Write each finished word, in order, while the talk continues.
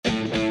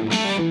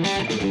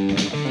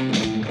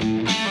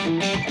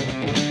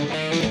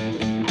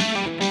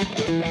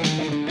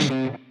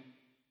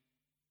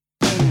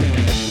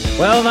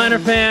Niner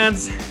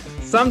fans,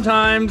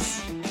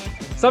 sometimes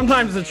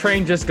the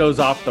train just goes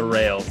off the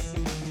rails.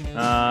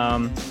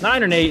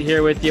 Niner Nate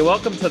here with you.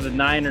 Welcome to the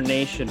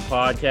Nate-tion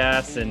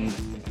podcast, and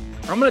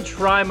I'm going to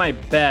try my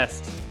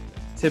best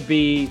to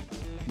be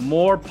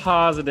more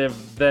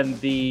positive than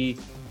the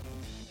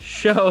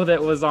show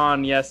that was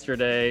on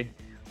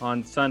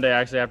Sunday,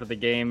 actually after the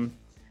game.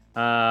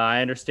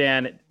 I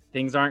understand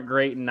things aren't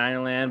great in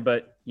Ninerland,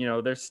 but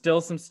there's still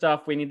some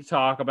stuff we need to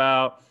talk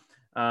about.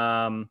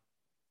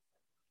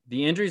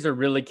 The injuries are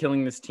really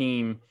killing this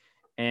team,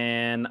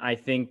 and I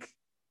think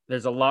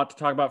there's a lot to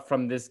talk about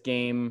from this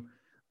game,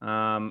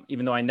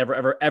 even though I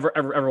never,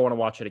 ever want to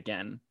watch it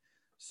again.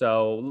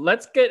 So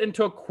let's get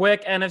into a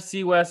quick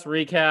NFC West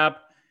recap.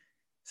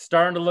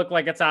 Starting to look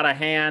like it's out of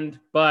hand,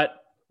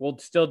 but we'll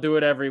still do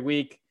it every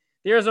week.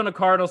 The Arizona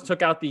Cardinals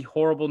took out the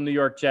horrible New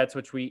York Jets,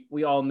 which we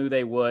all knew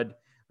they would,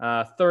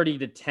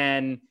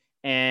 30-10.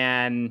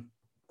 And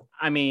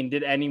I mean,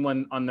 did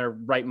anyone on their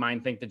right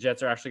mind think the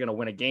Jets are actually going to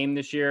win a game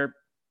this year?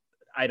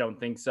 I don't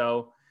think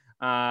so.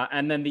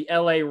 And then the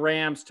LA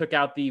Rams took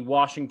out the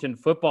Washington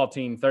football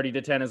team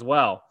 30-10 as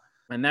well.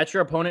 And that's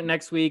your opponent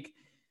next week.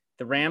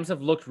 The Rams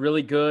have looked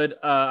really good.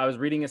 I was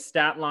reading a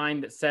stat line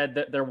that said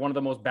that they're one of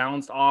the most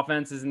balanced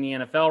offenses in the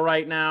NFL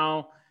right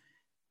now.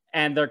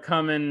 And they're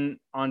coming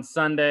on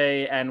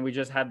Sunday, and we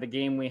just had the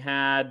game we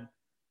had.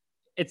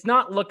 It's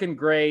not looking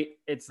great.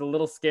 It's a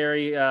little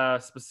scary,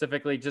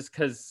 specifically just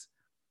because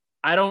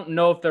I don't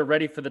know if they're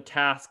ready for the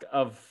task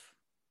of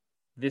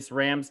this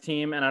Rams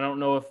team. And I don't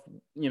know if,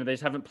 they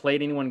just haven't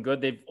played anyone good.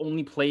 They've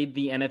only played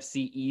the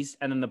NFC East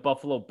and then the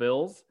Buffalo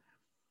Bills.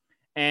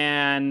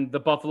 And the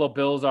Buffalo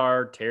Bills the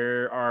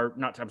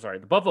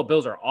Buffalo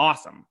Bills are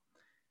awesome.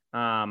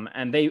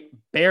 And they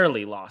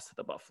barely lost to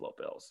the Buffalo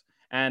Bills.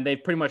 And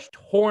they've pretty much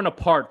torn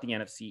apart the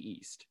NFC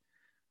East,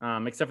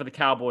 except for the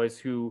Cowboys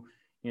who,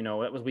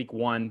 it was week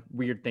one.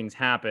 Weird things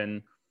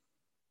happen.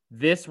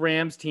 This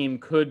Rams team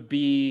could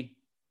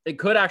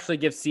actually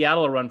give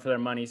Seattle a run for their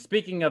money.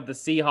 Speaking of the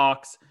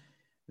Seahawks,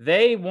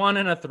 they won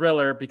in a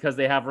thriller because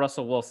they have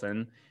Russell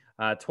Wilson,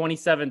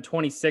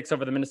 27-26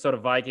 over the Minnesota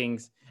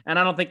Vikings. And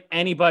I don't think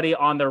anybody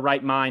on their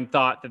right mind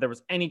thought that there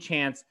was any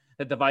chance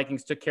that the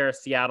Vikings took care of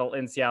Seattle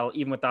in Seattle,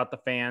 even without the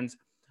fans.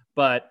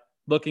 But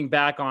looking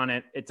back on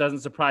it, it doesn't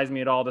surprise me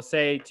at all to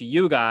say to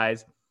you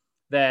guys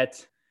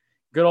that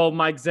good old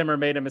Mike Zimmer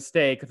made a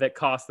mistake that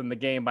cost them the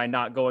game by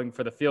not going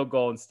for the field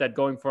goal, instead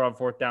going for on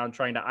fourth down,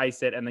 trying to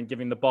ice it, and then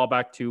giving the ball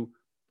back to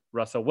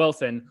Russell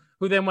Wilson,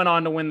 who then went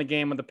on to win the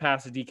game with the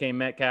pass to DK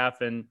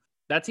Metcalf. And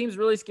that team's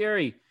really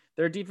scary.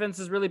 Their defense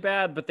is really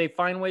bad, but they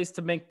find ways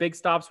to make big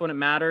stops when it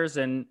matters.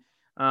 And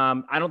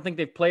I don't think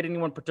they've played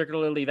anyone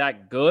particularly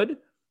that good,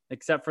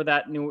 except for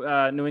that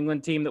New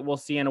England team that we'll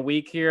see in a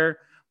week here.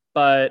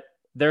 But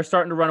they're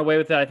starting to run away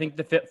with it. I think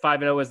the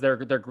 5-0 is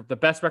the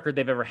best record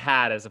they've ever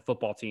had as a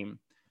football team.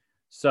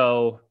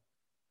 So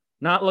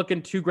not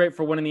looking too great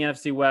for winning the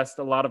NFC West.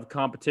 A lot of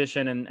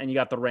competition, and you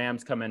got the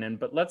Rams coming in.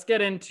 But let's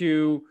get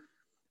into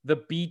the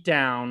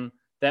beatdown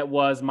that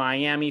was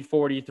Miami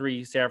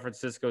 43, San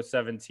Francisco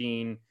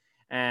 17.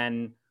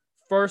 And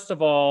first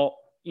of all,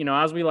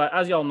 as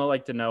y'all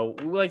like to know,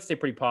 we like to stay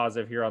pretty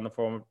positive here on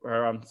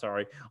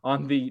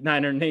on the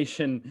Niner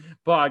Nation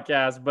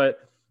podcast,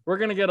 but we're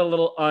going to get a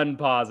little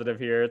unpositive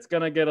here. It's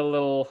going to get a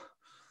little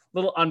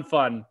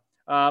unfun.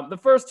 The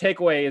first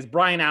takeaway is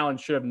Brian Allen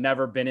should have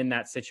never been in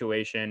that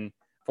situation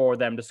for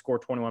them to score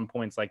 21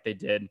 points like they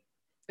did.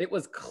 It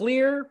was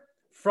clear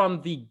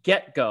from the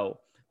get-go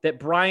that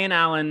Brian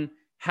Allen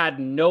had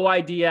no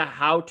idea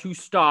how to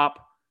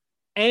stop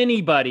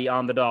anybody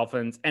on the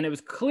Dolphins. And it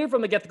was clear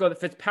from the get-go that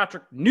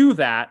Fitzpatrick knew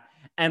that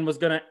and was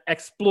going to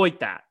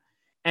exploit that.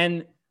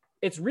 And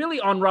it's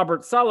really on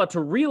Robert Saleh to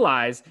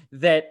realize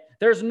that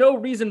there's no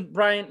reason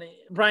Brian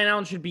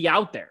Allen should be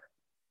out there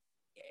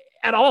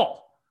at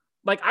all.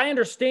 Like, I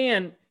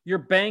understand you're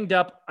banged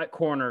up at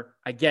corner.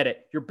 I get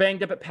it. You're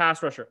banged up at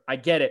pass rusher. I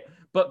get it.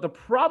 But the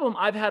problem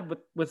I've had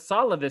with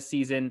Saleh this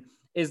season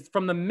is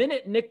from the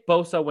minute Nick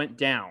Bosa went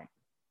down,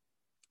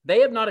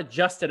 they have not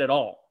adjusted at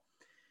all.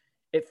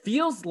 It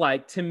feels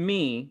like to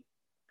me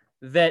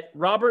that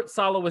Robert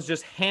Saleh was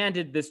just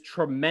handed this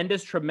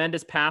tremendous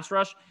pass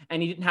rush,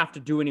 and he didn't have to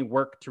do any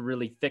work to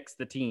really fix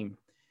the team.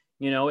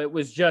 It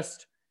was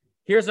just,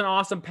 here's an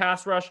awesome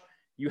pass rush.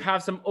 You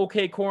have some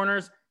okay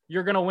corners.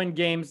 You're going to win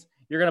games.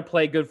 You're going to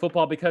play good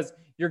football because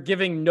you're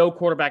giving no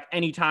quarterback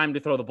any time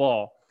to throw the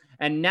ball.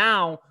 And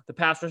now the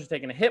pass rush is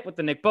taking a hit with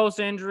the Nick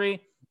Bosa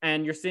injury.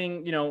 And you're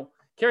seeing,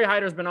 Kerry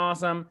Hyder's been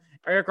awesome.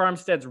 Eric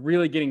Armstead's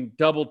really getting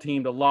double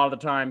teamed a lot of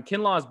the time.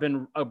 Kinlaw has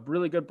been a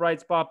really good bright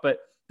spot, but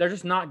they're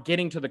just not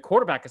getting to the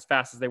quarterback as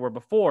fast as they were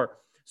before.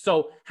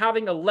 So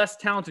having a less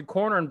talented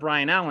corner in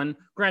Brian Allen,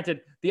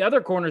 granted, the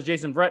other corner is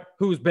Jason Verrett,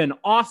 who's been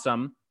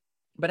awesome,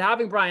 but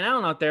having Brian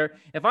Allen out there,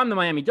 if I'm the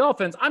Miami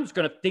Dolphins, I'm just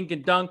going to think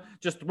and dunk,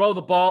 just throw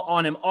the ball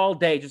on him all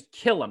day, just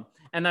kill him.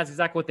 And that's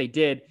exactly what they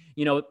did.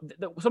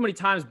 So many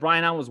times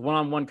Brian Allen was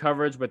one-on-one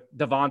coverage with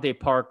Devontae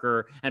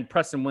Parker and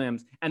Preston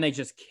Williams, and they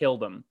just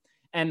killed him.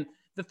 And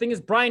the thing is,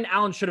 Brian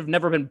Allen should have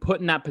never been put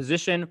in that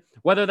position,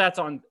 whether that's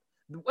on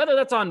Whether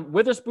that's on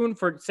Witherspoon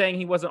for saying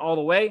he wasn't all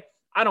the way,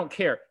 I don't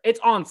care. It's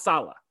on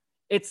Saleh.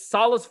 It's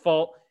Saleh's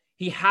fault.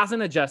 He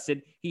hasn't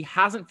adjusted. He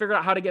hasn't figured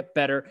out how to get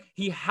better.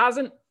 He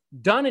hasn't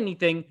done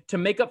anything to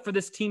make up for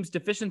this team's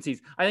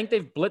deficiencies. I think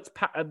they've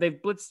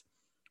blitzed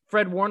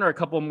Fred Warner a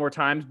couple more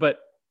times, but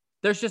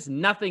there's just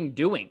nothing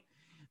doing.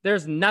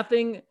 There's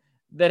nothing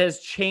that has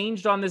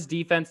changed on this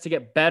defense to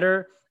get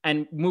better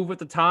and move with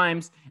the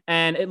times.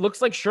 And it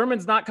looks like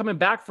Sherman's not coming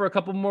back for a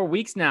couple more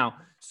weeks now.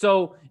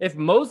 So if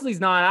Mosley's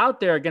not out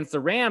there against the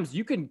Rams,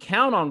 you can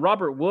count on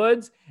Robert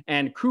Woods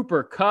and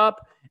Cooper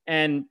Kupp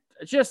and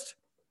just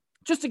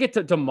to get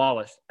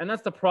demolished. And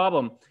that's the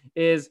problem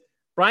is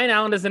Brian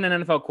Allen isn't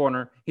an NFL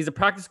corner. He's a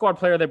practice squad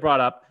player they brought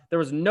up. There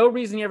was no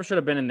reason he ever should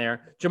have been in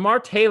there.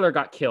 Jamar Taylor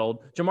got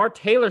killed. Jamar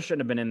Taylor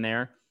shouldn't have been in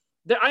there.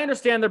 I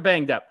understand they're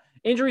banged up.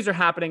 Injuries are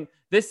happening.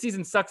 This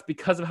season sucks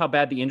because of how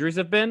bad the injuries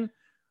have been.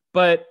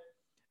 But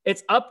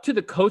it's up to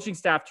the coaching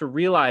staff to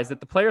realize that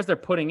the players they're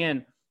putting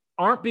in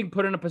aren't being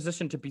put in a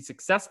position to be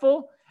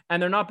successful,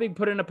 and they're not being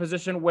put in a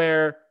position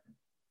where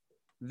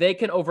they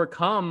can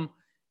overcome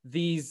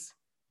these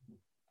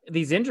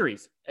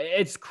injuries.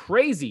 It's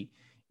crazy.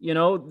 You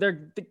know,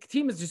 the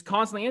team is just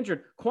constantly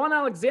injured. Quan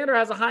Alexander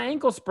has a high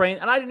ankle sprain,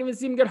 and I didn't even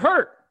see him get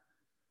hurt.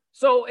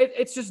 So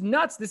it's just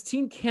nuts. This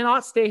team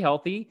cannot stay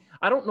healthy.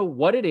 I don't know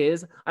what it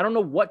is. I don't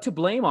know what to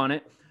blame on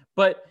it.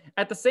 But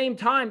at the same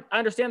time, I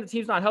understand the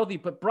team's not healthy,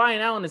 but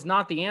Brian Allen is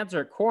not the answer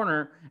at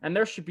corner, and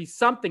there should be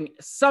something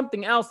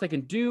else they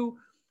can do.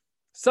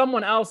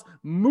 Someone else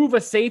move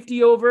a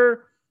safety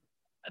over.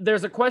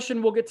 There's a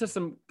question. We'll get to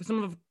some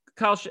of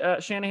Kyle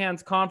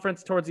Shanahan's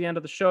conference towards the end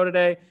of the show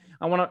today.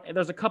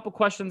 There's a couple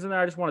questions in there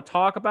I just want to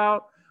talk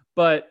about,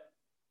 but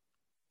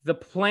the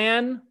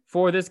plan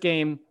for this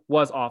game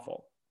was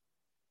awful.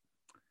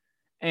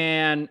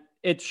 And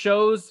it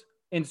shows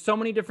in so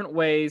many different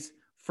ways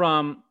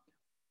from,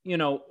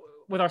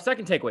 with our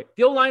second takeaway,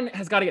 the O-line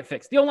has got to get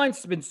fixed. The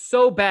O-line's been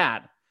so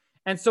bad.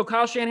 And so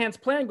Kyle Shanahan's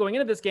plan going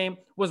into this game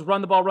was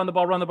run the ball.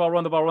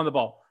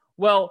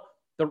 Well,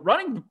 the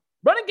running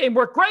game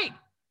worked great,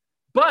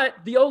 but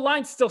the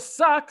O-line still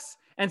sucks.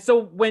 And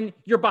so when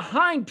you're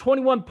behind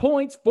 21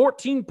 points,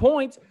 14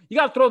 points, you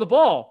got to throw the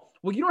ball.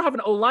 Well, you don't have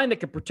an O-line that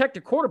can protect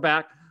a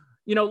quarterback,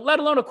 let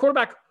alone a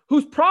quarterback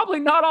who's probably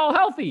not all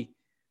healthy.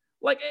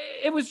 Like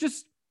it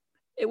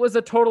was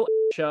a total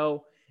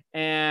show.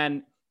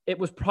 And it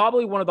was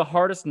probably one of the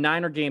hardest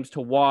Niner games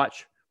to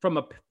watch from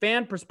a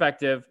fan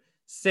perspective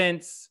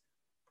since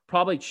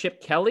probably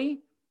Chip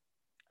Kelly.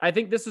 I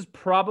think this is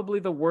probably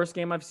the worst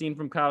game I've seen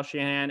from Kyle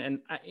Shanahan. And,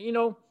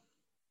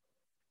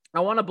 I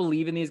want to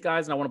believe in these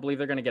guys and I want to believe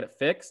they're going to get it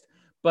fixed.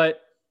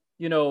 But,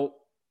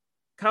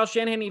 Kyle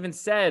Shanahan even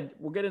said,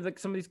 we'll get into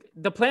some of these.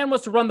 The plan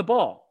was to run the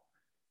ball.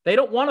 They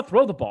don't want to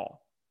throw the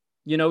ball.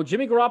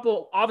 Jimmy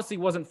Garoppolo obviously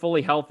wasn't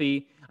fully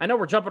healthy. I know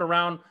we're jumping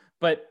around,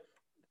 but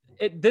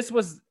this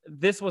was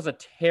a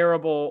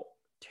terrible,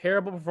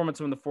 terrible performance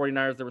from the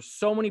 49ers. There were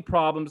so many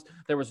problems.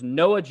 There was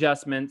no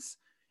adjustments.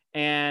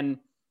 And,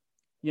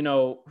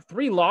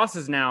 3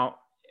 losses now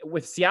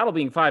with Seattle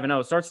being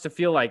 5-0 starts to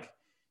feel like,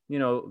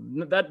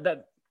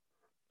 that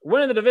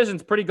winning the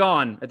division's pretty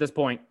gone at this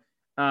point.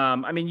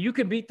 You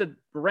could beat the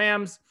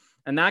Rams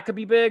and that could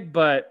be big,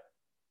 but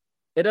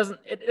it doesn't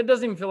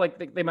even feel like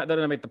they're going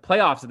to make the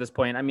playoffs at this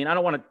point. I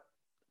don't want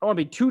to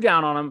be too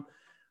down on them,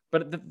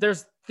 but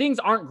there's things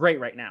aren't great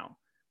right now.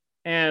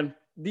 And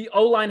the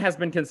O-line has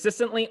been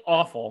consistently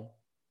awful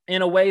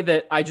in a way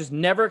that I just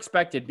never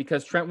expected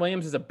because Trent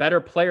Williams is a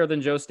better player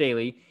than Joe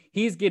Staley.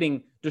 He's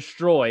getting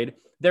destroyed.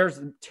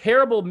 There's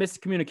terrible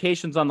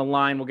miscommunications on the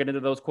line. We'll get into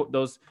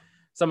those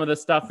some of the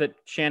stuff that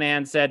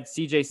Shanahan said.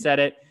 CJ said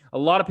it. A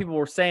lot of people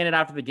were saying it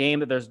after the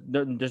game that there's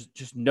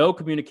just no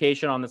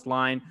communication on this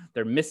line.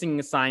 They're missing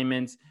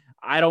assignments.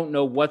 I don't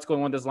know what's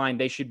going on with this line.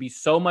 They should be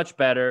so much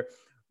better.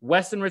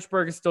 Weston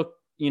Richburg is still,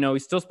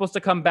 he's still supposed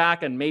to come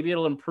back and maybe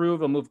it'll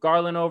improve. He'll move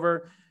Garland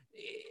over.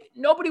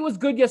 Nobody was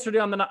good yesterday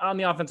on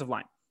the offensive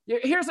line.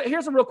 Here's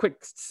a real quick.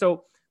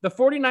 So the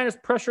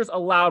 49ers pressures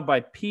allowed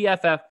by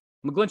PFF.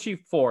 McGlinchey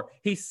 4.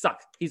 He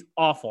sucks. He's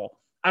awful.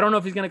 I don't know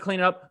if he's going to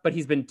clean it up, but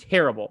he's been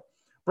terrible.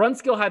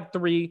 Brunskill had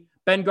 3.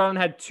 Ben Garland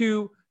had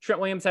 2.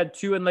 Trent Williams had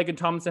 2, and Laken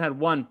Tomlinson had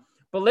 1.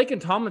 But Laken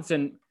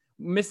Tomlinson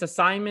missed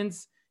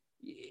assignments.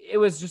 It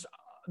was just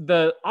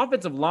the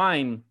offensive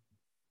line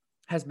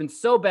has been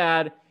so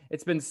bad.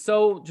 It's been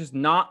so just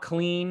not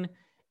clean,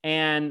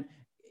 and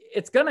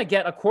it's going to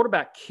get a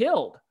quarterback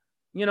killed.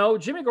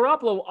 Jimmy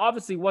Garoppolo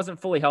obviously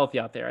wasn't fully healthy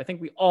out there. I think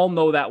we all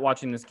know that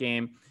watching this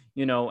game.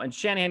 And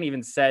Shanahan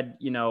even said,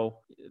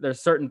 there's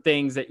certain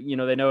things that,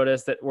 they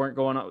noticed that weren't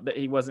going on, that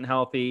he wasn't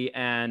healthy.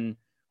 And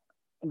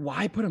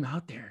why put him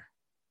out there?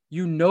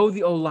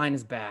 The O-line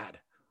is bad.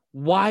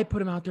 Why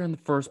put him out there in the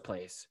first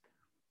place?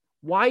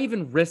 Why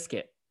even risk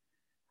it?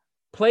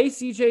 Play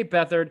CJ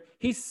Beathard.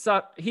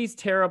 He's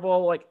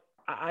terrible. Like,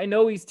 I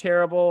know he's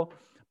terrible,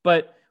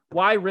 but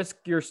why risk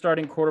your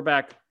starting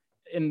quarterback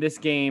in this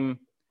game?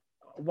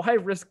 Why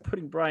risk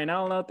putting Brian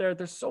Allen out there?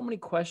 There's so many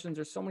questions.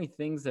 There's so many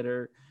things that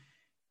are,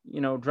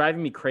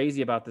 driving me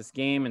crazy about this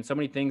game and so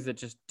many things that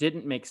just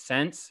didn't make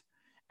sense.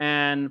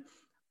 And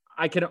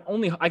I can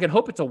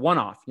hope it's a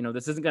one-off.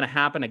 This isn't going to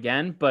happen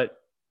again, but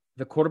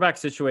the quarterback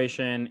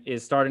situation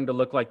is starting to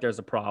look like there's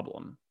a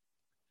problem.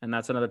 And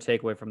that's another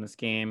takeaway from this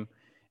game,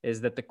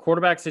 is that the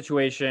quarterback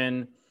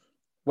situation,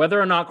 whether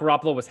or not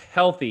Garoppolo was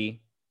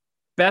healthy,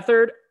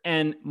 Beathard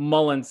and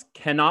Mullins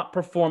cannot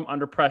perform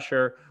under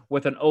pressure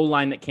with an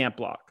O-line that can't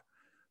block.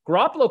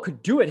 Garoppolo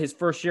could do it his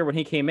first year when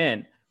he came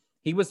in.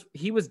 He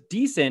was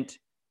decent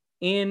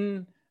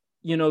in,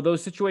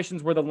 those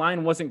situations where the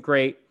line wasn't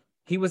great.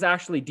 He was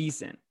actually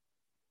decent.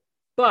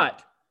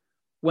 But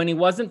when he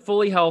wasn't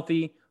fully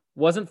healthy,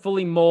 wasn't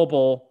fully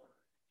mobile,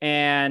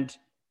 and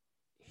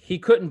he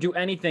couldn't do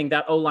anything,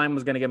 that O-line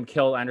was going to get him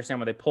killed. I understand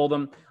why they pulled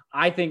him.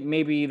 I think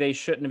maybe they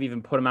shouldn't have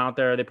even put him out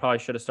there. They probably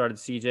should have started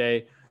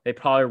CJ. They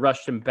probably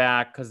rushed him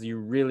back because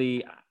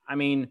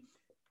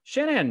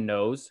Shanahan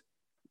knows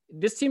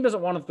this team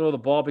doesn't want to throw the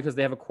ball because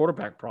they have a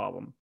quarterback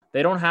problem.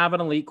 They don't have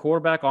an elite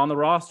quarterback on the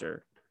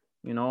roster.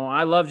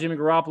 I love Jimmy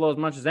Garoppolo as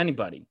much as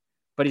anybody,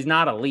 but he's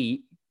not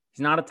elite.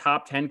 He's not a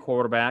top 10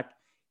 quarterback.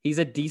 He's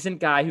a decent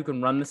guy who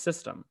can run the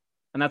system.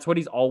 And that's what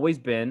he's always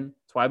been.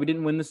 That's why we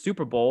didn't win the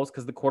Super Bowls,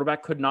 because the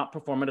quarterback could not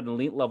perform at an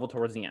elite level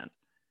towards the end.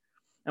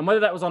 And whether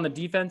that was on the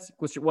defense,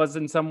 which it was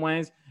in some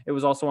ways, it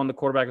was also on the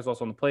quarterback, it was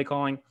also on the play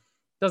calling.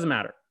 Doesn't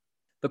matter.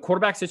 The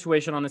quarterback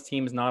situation on this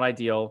team is not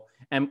ideal.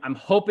 And I'm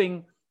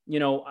hoping,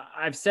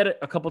 I've said it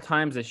a couple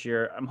times this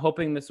year, I'm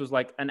hoping this was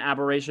like an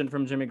aberration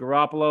from Jimmy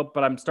Garoppolo,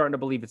 but I'm starting to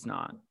believe it's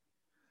not.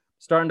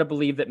 Starting to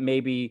believe that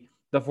maybe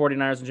the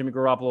 49ers and Jimmy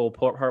Garoppolo will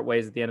part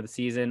ways at the end of the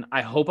season.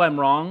 I hope I'm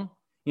wrong.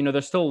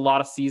 There's still a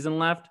lot of season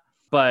left,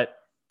 but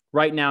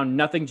right now,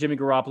 nothing Jimmy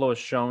Garoppolo has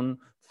shown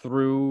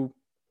through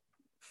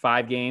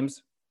 5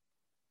 games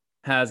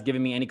has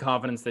given me any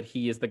confidence that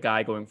he is the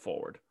guy going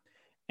forward.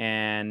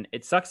 And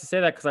it sucks to say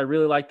that because I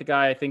really like the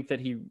guy. I think that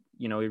he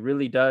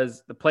really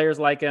does. The players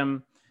like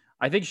him.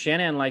 I think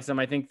Shanahan likes him.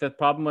 I think the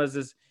problem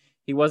is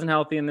he wasn't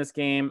healthy in this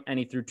game and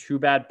he threw 2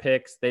 bad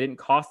picks. They didn't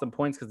cost them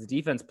points because the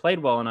defense played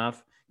well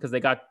enough, because they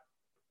got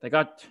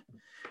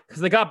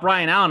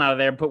Brian Allen out of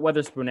there and put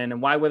Witherspoon in.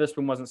 And why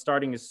Witherspoon wasn't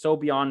starting is so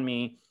beyond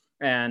me.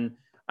 And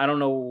I don't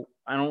know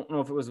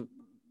if it was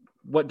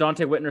what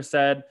Dante Whitner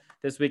said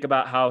this week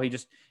about how he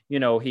just, he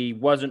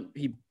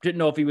didn't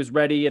know if he was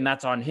ready, and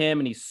that's on him,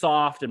 and he's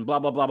soft and blah,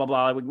 blah, blah, blah,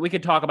 blah. We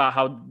could talk about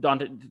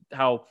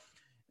how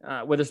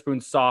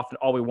Witherspoon's soft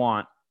all we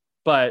want,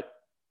 but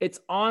it's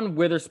on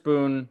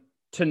Witherspoon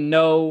to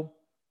know,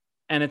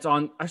 and it's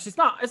not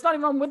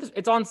even on Witherspoon.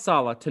 It's on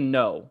Saleh to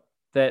know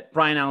that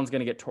Brian Allen's going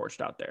to get torched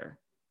out there.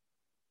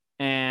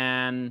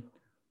 And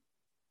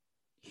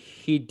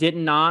he did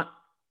not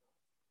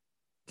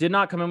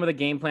come in with a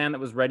game plan that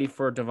was ready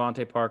for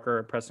Devontae Parker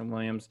or Preston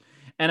Williams,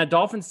 and a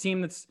Dolphins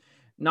team that's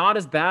not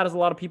as bad as a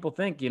lot of people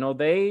think.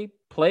 They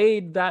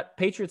played that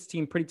Patriots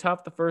team pretty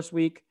tough the first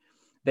week.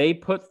 They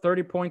put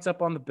 30 points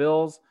up on the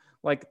Bills.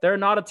 Like, they're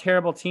not a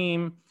terrible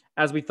team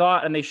as we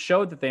thought, and they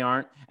showed that they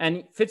aren't.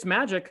 And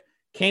Fitzmagic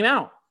came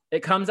out.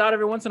 It comes out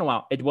every once in a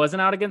while. It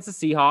wasn't out against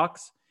the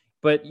Seahawks,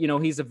 but,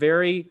 he's a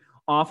very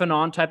off and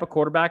on type of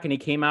quarterback, and he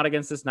came out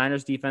against this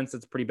Niners defense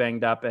that's pretty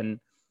banged up, and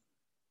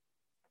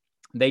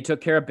they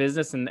took care of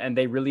business, and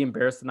they really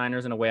embarrassed the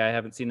Niners in a way I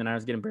haven't seen the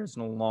Niners get embarrassed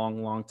in a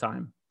long, long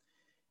time.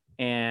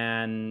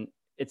 And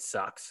it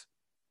sucks.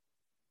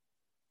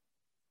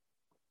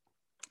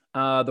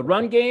 The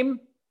run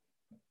game,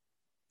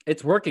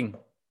 it's working.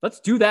 Let's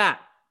do that.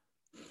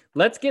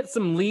 Let's get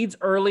some leads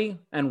early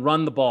and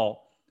run the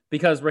ball,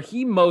 because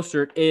Raheem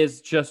Mostert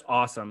is just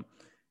awesome.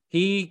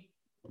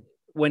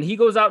 When he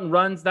goes out and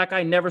runs, that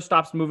guy never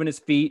stops moving his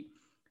feet.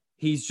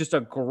 He's just a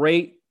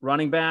great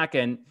running back,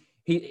 and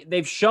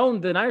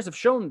the Niners have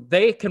shown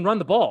they can run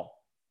the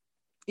ball,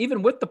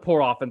 even with the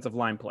poor offensive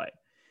line play.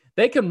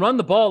 They can run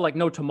the ball like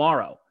no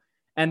tomorrow,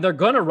 and they're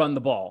going to run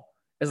the ball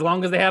as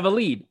long as they have a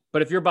lead.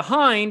 But if you're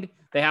behind,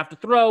 they have to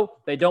throw.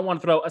 They don't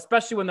want to throw,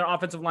 especially when their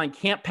offensive line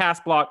can't pass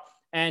block,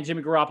 and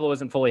Jimmy Garoppolo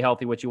isn't fully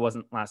healthy, which he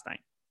wasn't last night.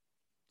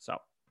 So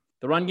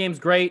the run game's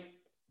great.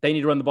 They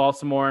need to run the ball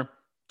some more.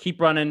 Keep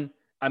running.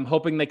 I'm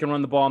hoping they can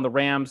run the ball on the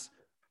Rams.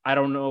 I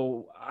don't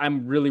know.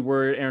 I'm really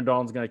worried Aaron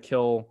Donald's going to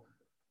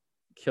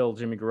kill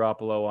Jimmy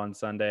Garoppolo on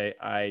Sunday.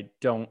 I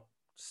don't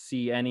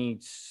see any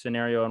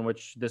scenario in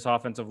which this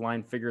offensive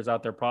line figures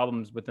out their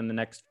problems within the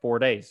next 4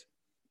 days,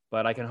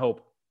 but I can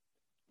hope.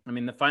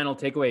 The final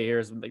takeaway here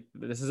is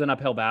this is an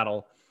uphill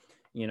battle.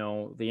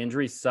 The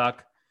injuries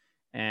suck,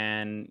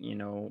 and,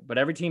 but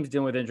every team's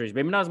dealing with injuries.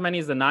 Maybe not as many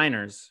as the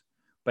Niners,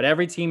 but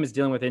every team is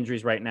dealing with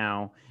injuries right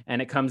now.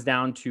 And it comes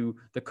down to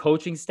the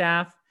coaching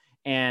staff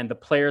and the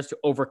players to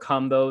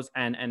overcome those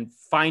and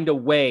find a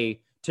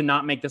way to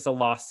not make this a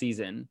lost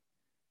season.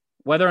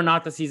 Whether or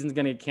not the season's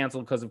going to get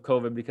canceled because of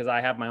COVID, because I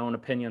have my own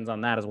opinions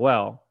on that as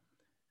well.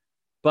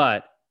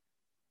 But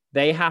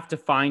they have to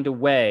find a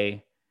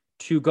way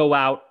to go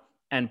out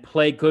and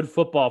play good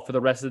football for the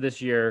rest of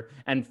this year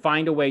and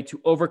find a way to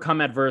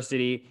overcome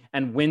adversity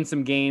and win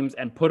some games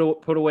and put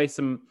away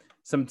some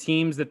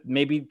teams that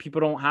maybe people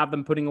don't have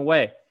them putting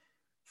away.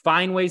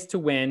 Find ways to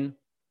win.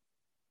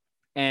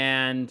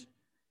 And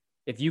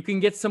if you can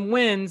get some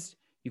wins,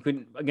 You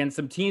could, against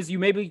some teams you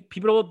maybe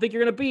people don't think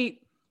you're going to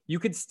beat, you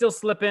could still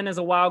slip in as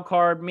a wild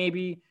card,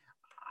 maybe.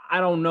 I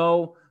don't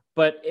know.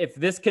 But if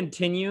this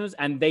continues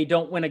and they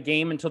don't win a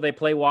game until they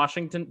play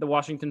Washington, the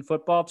Washington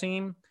football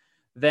team,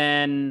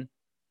 then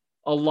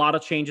a lot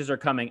of changes are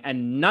coming.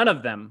 And none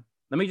of them,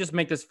 let me just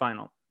make this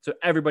final so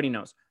everybody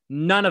knows,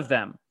 none of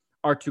them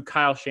are to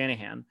Kyle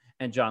Shanahan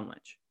and John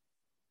Lynch.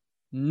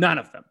 None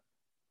of them.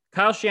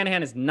 Kyle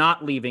Shanahan is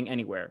not leaving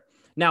anywhere.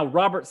 Now,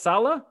 Robert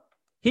Saleh,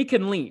 he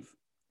can leave.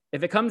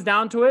 If it comes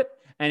down to it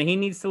and he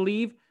needs to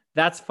leave,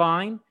 that's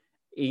fine.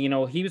 You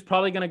know, he was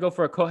probably going to go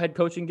for a head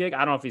coaching gig. I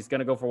don't know if he's going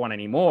to go for one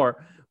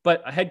anymore,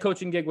 but a head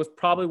coaching gig was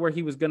probably where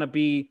he was going to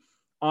be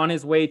on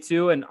his way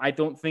to. And I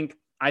think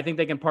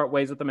they can part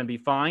ways with him and be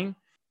fine.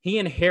 He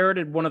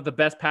inherited one of the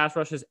best pass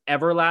rushes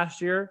ever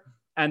last year,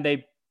 and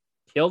they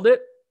killed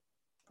it.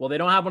 Well, they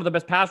don't have one of the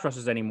best pass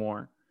rushes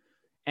anymore,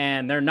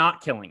 and they're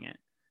not killing it.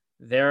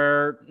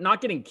 They're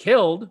not getting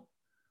killed,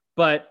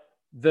 but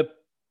the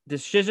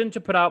decision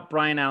to put out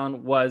Brian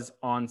Allen was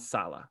on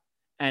Saleh,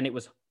 and it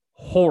was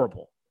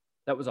horrible.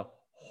 That was a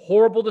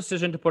horrible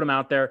decision to put him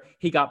out there.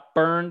 He got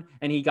burned,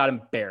 and he got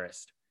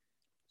embarrassed.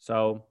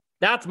 So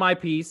that's my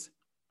piece.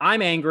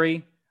 I'm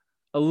angry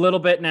a little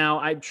bit now.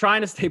 I'm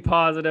trying to stay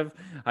positive.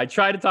 I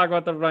try to talk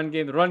about the run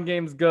game. The run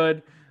game's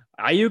good.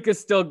 Ayuk is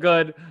still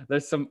good.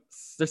 There's some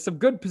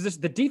good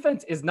position. The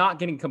defense is not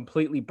getting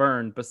completely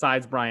burned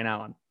besides Brian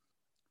Allen.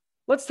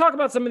 Let's talk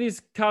about some of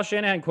these Kyle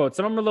Shanahan quotes.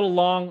 Some of them are a little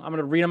long. I'm going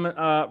to read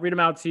them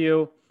out to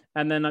you,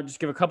 and then I'll just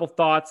give a couple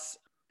thoughts.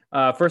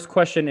 First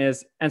question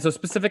is, and so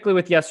specifically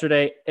with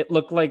yesterday, it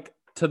looked like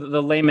to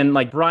the layman,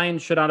 like Brian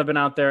should not have been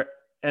out there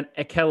and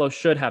Akello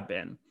should have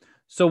been.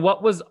 So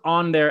what was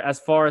on there as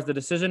far as the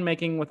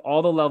decision-making with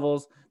all the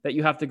levels that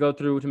you have to go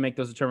through to make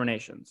those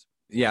determinations?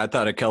 Yeah, I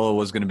thought Akello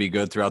was going to be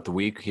good throughout the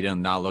week. He did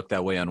not look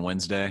that way on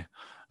Wednesday.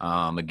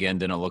 Again,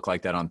 didn't look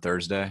like that on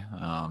Thursday.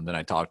 Then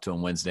I talked to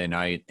him Wednesday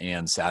night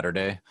and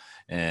Saturday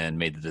and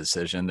made the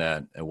decision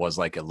that it was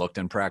like it looked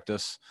in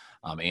practice.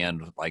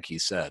 And like he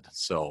said,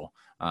 so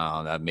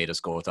that made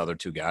us go with other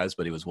two guys,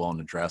 but he was willing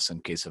to dress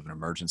in case of an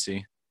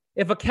emergency.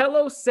 If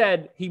Akello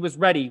said he was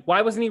ready,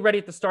 why wasn't he ready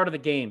at the start of the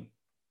game?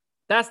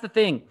 That's the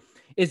thing,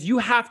 is you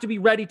have to be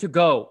ready to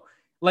go.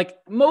 Like,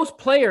 most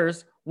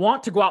players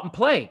want to go out and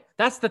play.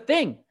 That's the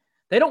thing.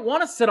 They don't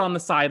want to sit on the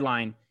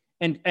sideline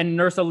and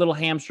nurse a little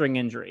hamstring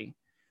injury.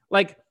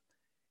 Like,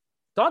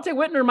 Dante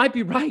Whitner might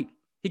be right.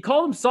 He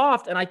called him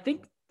soft, and I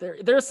think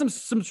there's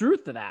some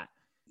truth to that.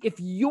 If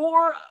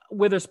you're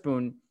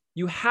Witherspoon,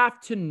 you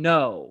have to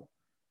know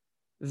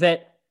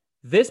that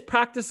this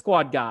practice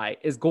squad guy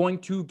is going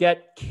to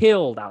get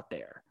killed out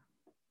there.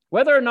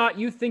 Whether or not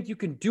you think you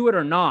can do it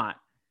or not,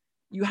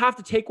 you have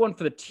to take one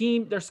for the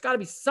team. There's got to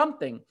be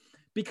something,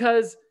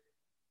 because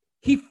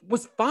he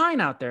was fine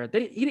out there.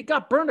 He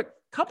got burned a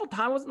couple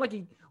times. It wasn't like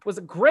he was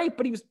great,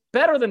 but he was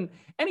better than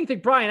anything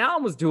Brian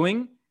Allen was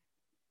doing.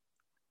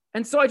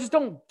 And so I just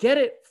don't get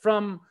it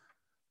from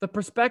the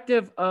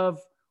perspective of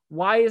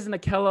why isn't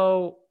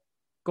Akello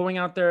going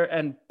out there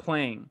and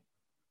playing?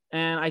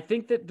 And I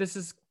think that this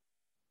is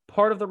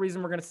part of the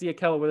reason we're going to see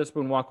Akello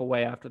Witherspoon walk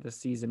away after this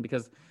season,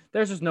 because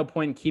there's just no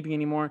point in keeping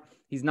anymore.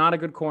 He's not a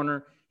good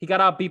corner. He got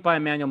outbeat by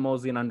Emmanuel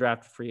Mosley, an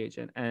undrafted free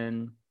agent.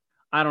 And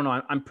I don't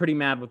know. I'm pretty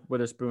mad with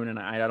Witherspoon, and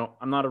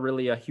I'm not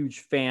really a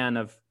huge fan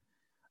of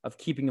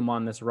keeping him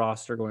on this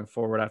roster going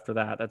forward after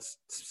that. That's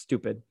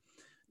stupid.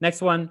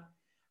 Next one.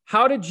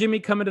 How did Jimmy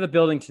come into the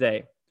building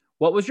today?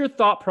 What was your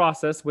thought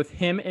process with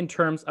him in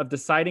terms of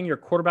deciding your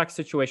quarterback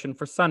situation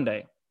for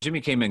Sunday? Jimmy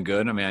came in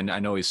good. I mean, I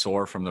know he's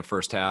sore from the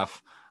first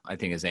half. I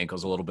think his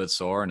ankle's a little bit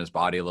sore and his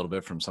body a little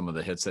bit from some of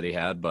the hits that he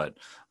had, but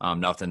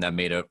nothing that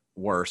made it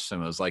worse.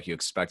 And it was like you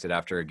expected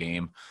after a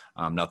game.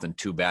 Nothing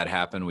too bad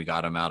happened. We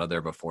got him out of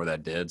there before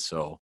that did.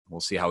 So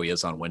we'll see how he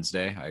is on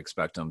Wednesday. I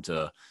expect him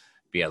to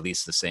be at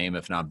least the same,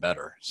 if not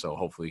better. So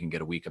hopefully we can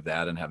get a week of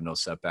that and have no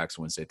setbacks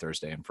Wednesday,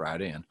 Thursday, and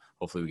Friday. And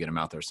hopefully we get him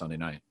out there Sunday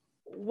night.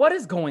 What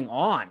is going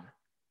on?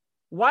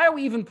 Why are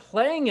we even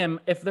playing him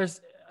if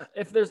there's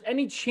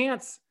any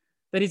chance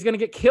that he's going to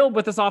get killed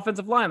with this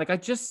offensive line? Like I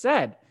just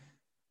said,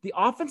 the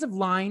offensive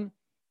line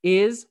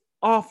is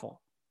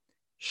awful.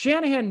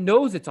 Shanahan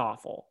knows it's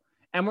awful.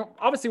 And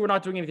we're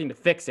not doing anything to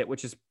fix it,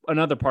 which is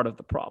another part of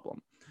the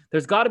problem.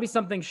 There's got to be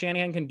something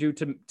Shanahan can do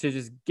to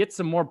just get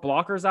some more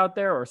blockers out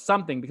there or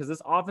something, because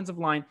this offensive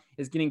line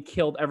is getting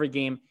killed every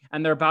game,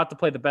 and they're about to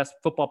play the best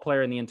football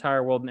player in the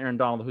entire world, in Aaron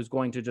Donald, who's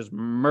going to just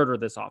murder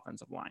this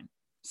offensive line.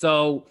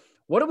 So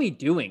what are we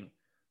doing?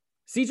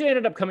 CJ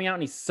ended up coming out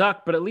and he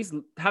sucked, but at least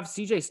have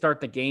CJ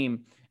start the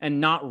game and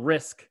not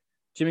risk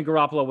Jimmy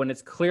Garoppolo when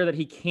it's clear that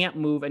he can't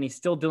move and he's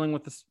still dealing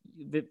with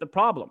the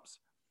problems.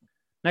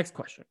 Next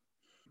question.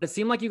 It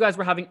seemed like you guys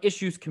were having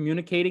issues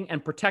communicating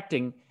and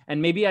protecting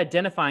and maybe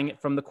identifying it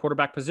from the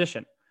quarterback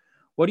position.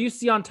 What do you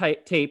see on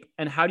tape,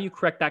 and how do you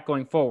correct that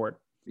going forward?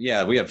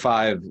 Yeah, we had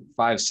five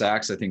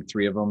sacks. I think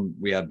 3 of them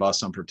we had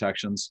busts on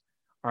protections.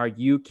 Are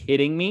you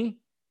kidding me?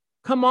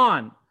 Come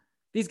on.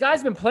 These guys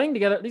have been playing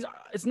together.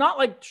 It's not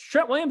like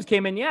Trent Williams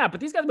came in, but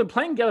these guys have been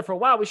playing together for a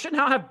while. We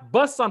shouldn't have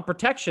busts on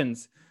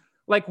protections.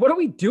 Like, what are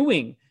we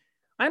doing?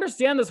 I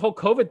understand this whole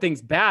COVID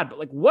thing's bad, but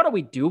like, what are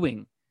we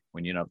doing?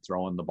 When you end up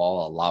throwing the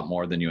ball a lot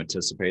more than you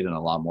anticipate and a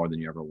lot more than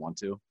you ever want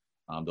to,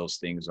 those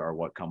things are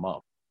what come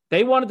up.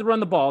 They wanted to run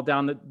the ball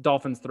down the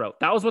Dolphins' throat.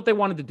 That was what they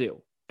wanted to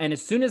do. And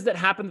as soon as that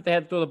happened, that they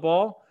had to throw the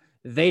ball,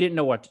 they didn't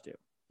know what to do.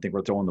 I think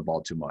we're throwing the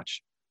ball too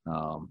much.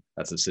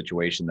 That's a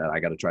situation that I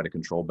got to try to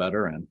control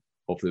better, and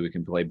hopefully we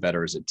can play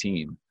better as a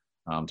team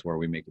to where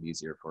we make it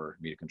easier for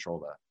me to control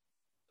that.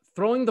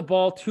 Throwing the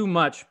ball too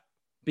much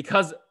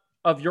because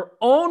of your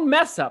own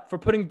mess up for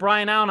putting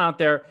Brian Allen out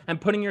there and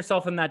putting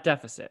yourself in that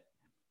deficit.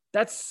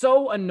 That's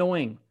so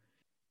annoying.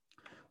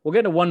 We'll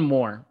get to one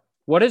more.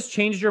 What has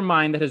changed your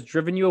mind that has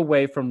driven you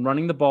away from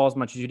running the ball as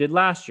much as you did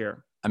last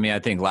year? I mean, I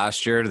think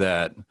last year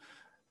that,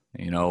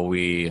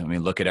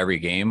 look at every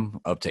game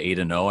up to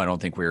 8-0. I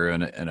don't think we were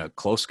in a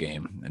close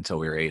game until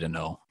we were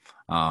 8-0.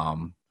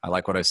 I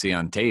like what I see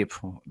on tape,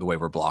 the way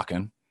we're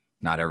blocking.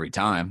 Not every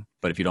time,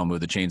 but if you don't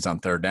move the chains on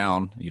third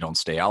down, you don't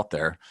stay out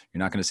there, you're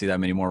not going to see that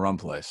many more run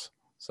plays.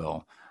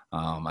 So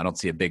I don't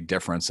see a big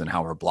difference in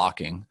how we're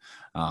blocking.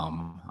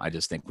 I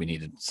just think we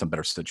needed some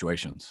better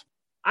situations.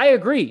 I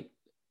agree.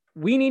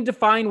 We need to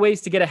find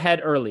ways to get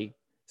ahead early.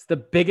 It's the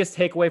biggest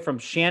takeaway from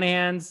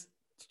Shanahan's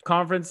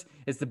conference.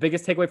 It's the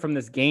biggest takeaway from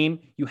this game.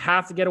 You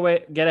have to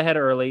get ahead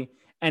early.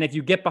 And if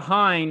you get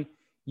behind,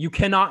 you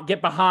cannot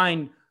get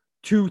behind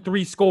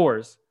 2-3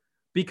 scores,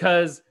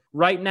 because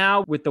right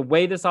now, with the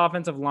way this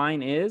offensive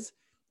line is,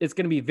 it's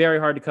going to be very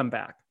hard to come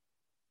back.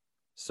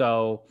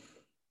 So,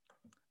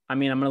 I'm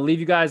going to leave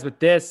you guys with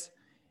this.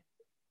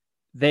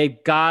 They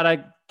got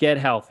to get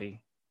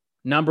healthy.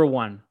 Number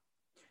one,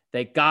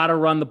 they got to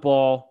run the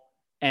ball,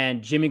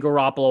 and Jimmy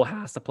Garoppolo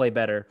has to play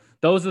better.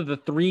 Those are the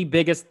three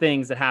biggest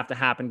things that have to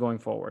happen going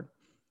forward.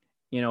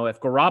 If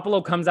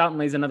Garoppolo comes out and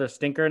lays another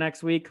stinker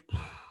next week,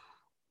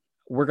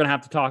 we're going to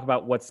have to talk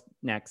about what's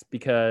next,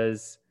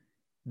 because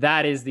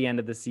that is the end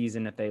of the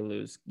season if they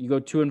lose. You go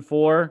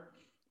 2-4,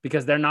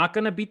 because they're not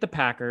going to beat the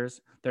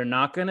Packers. They're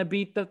not going to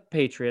beat the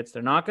Patriots.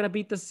 They're not going to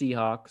beat the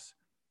Seahawks.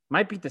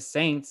 Might beat the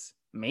Saints,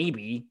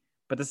 maybe.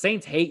 But the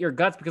Saints hate your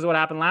guts because of what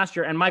happened last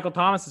year. And Michael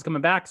Thomas is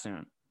coming back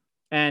soon.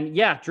 And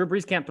yeah, Drew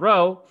Brees can't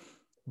throw,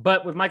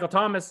 but with Michael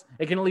Thomas,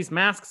 it can at least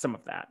mask some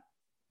of that.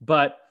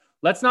 But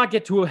let's not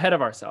get too ahead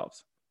of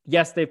ourselves.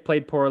 Yes, they've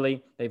played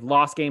poorly. They've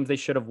lost games they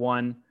should have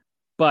won,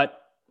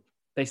 but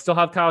they still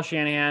have Kyle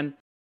Shanahan.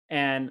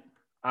 And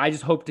I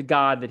just hope to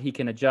God that he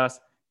can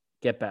adjust,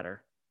 get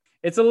better.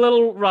 It's a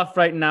little rough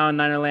right now in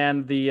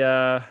Ninerland.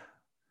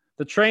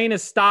 The train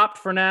is stopped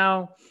for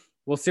now.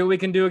 We'll see what we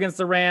can do against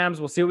the Rams.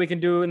 We'll see what we can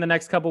do in the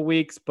next couple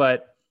weeks.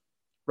 But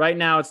right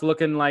now it's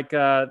looking like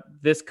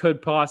this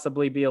could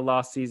possibly be a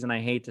lost season.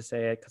 I hate to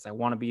say it because I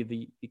want to be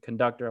the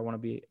conductor. I want to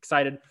be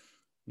excited.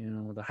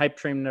 The hype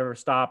train never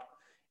stopped.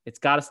 It's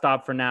got to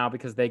stop for now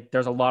because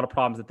there's a lot of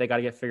problems that they got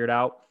to get figured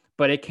out.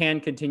 But it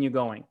can continue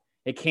going.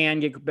 It can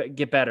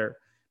get better.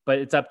 But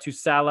it's up to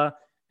Saleh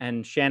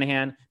and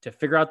Shanahan to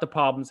figure out the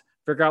problems,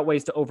 figure out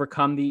ways to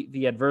overcome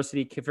the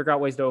adversity, figure out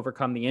ways to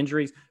overcome the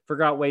injuries,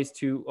 figure out ways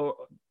to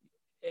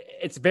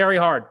it's very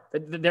hard.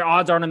 Their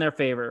odds aren't in their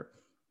favor.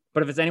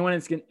 But if it's anyone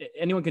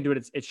can do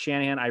it, it's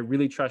Shanahan. I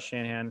really trust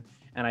Shanahan,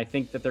 and I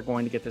think that they're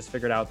going to get this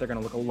figured out. They're going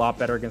to look a lot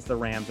better against the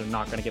Rams. They're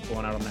not going to get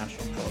blown out on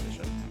national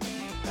television.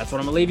 That's what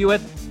I'm going to leave you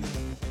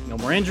with. No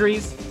more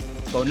injuries.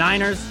 Go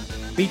Niners.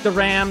 Beat the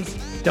Rams.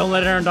 Don't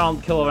let Aaron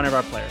Donald kill one of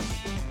our players.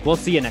 We'll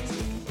see you next week.